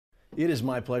It is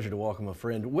my pleasure to welcome a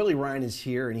friend. Willie Ryan is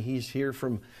here, and he's here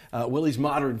from Willie's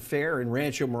Modern Fare in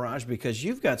Rancho Mirage because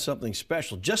you've got something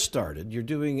special just started. You're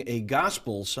doing a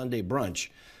gospel Sunday brunch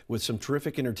with some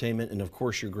terrific entertainment and, of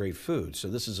course, your great food. So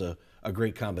this is a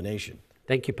great combination.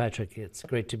 Thank you, Patrick. It's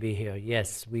great to be here.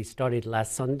 Yes, we started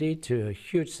last Sunday to a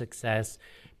huge success.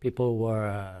 People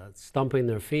were stomping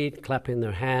their feet, clapping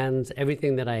their hands,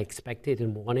 everything that I expected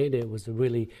and wanted. It was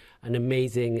really an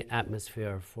amazing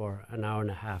atmosphere for an hour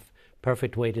and a half.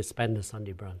 Perfect way to spend a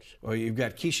Sunday brunch. Well, you've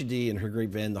got Keisha D and her great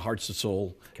band, The Hearts of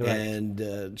Soul. Correct.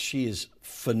 And she is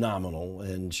phenomenal,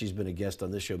 and she's been a guest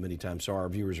on this show many times, so our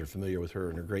viewers are familiar with her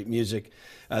and her great music.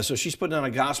 So she's putting on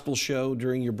a gospel show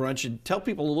during your brunch. And tell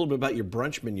people a little bit about your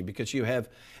brunch menu, because you have,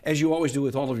 as you always do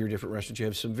with all of your different restaurants, you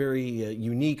have some very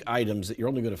unique items that you're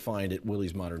only going to find at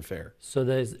Willie's Modern Fare. So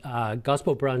the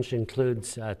gospel brunch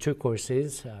includes 2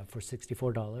 courses for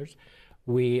 $64.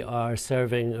 We are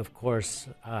serving, of course,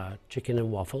 chicken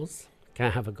and waffles.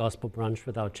 Can't have a gospel brunch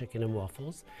without chicken and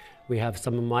waffles. We have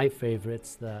some of my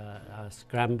favorites, the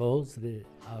scrambles, the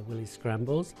Willie's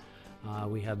scrambles.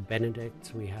 We have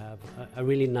Benedicts. We have a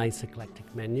really nice eclectic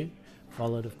menu,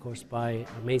 followed, of course, by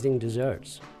amazing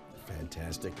desserts.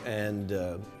 Fantastic. And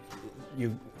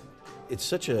it's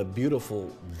such a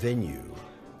beautiful venue,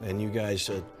 and you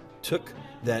guys took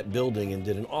that building and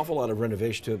did an awful lot of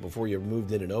renovation to it before you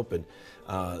moved in and opened.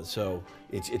 So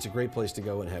it's a great place to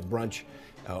go and have brunch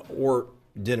or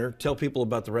dinner. Tell people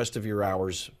about the rest of your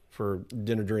hours for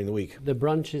dinner during the week. The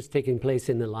brunch is taking place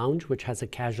in the lounge, which has a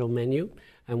casual menu,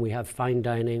 and we have fine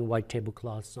dining, white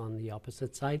tablecloths on the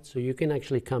opposite side. So you can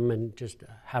actually come and just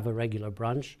have a regular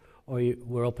brunch, or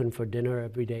we're open for dinner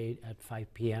every day at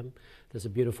 5 p.m. There's a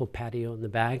beautiful patio in the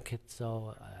back.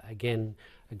 So again,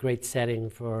 a great setting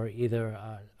for either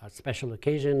a special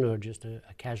occasion or just a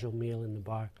casual meal in the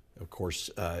bar. Of course,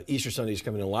 Easter Sunday is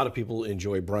coming in. A lot of people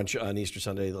enjoy brunch on Easter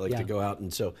Sunday. They like to go out.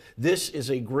 And so this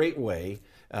is a great way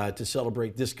to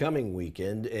celebrate this coming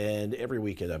weekend and every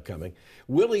weekend upcoming.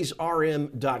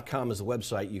 WilliesRM.com is the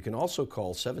website. You can also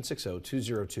call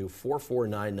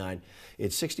 760-202-4499.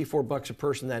 It's $64 a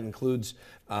person. That includes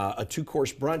a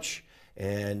 2-course brunch,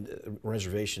 and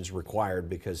reservations required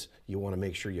because you want to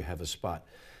make sure you have a spot.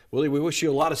 Willie, we wish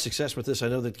you a lot of success with this. I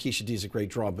know that Keisha D is a great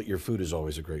draw, but your food is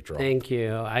always a great draw. Thank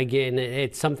you. Again,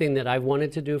 it's something that I've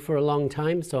wanted to do for a long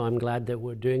time, so I'm glad that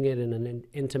we're doing it in an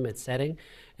intimate setting.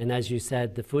 And as you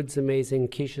said, the food's amazing,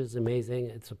 Keisha's amazing.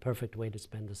 It's a perfect way to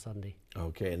spend a Sunday.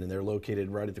 Okay, and then they're located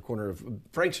right at the corner of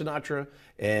Frank Sinatra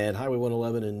and Highway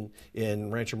 111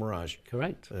 in Rancho Mirage.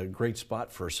 Correct. A great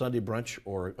spot for a Sunday brunch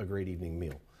or a great evening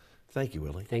meal. Thank you,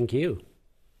 Willie. Thank you.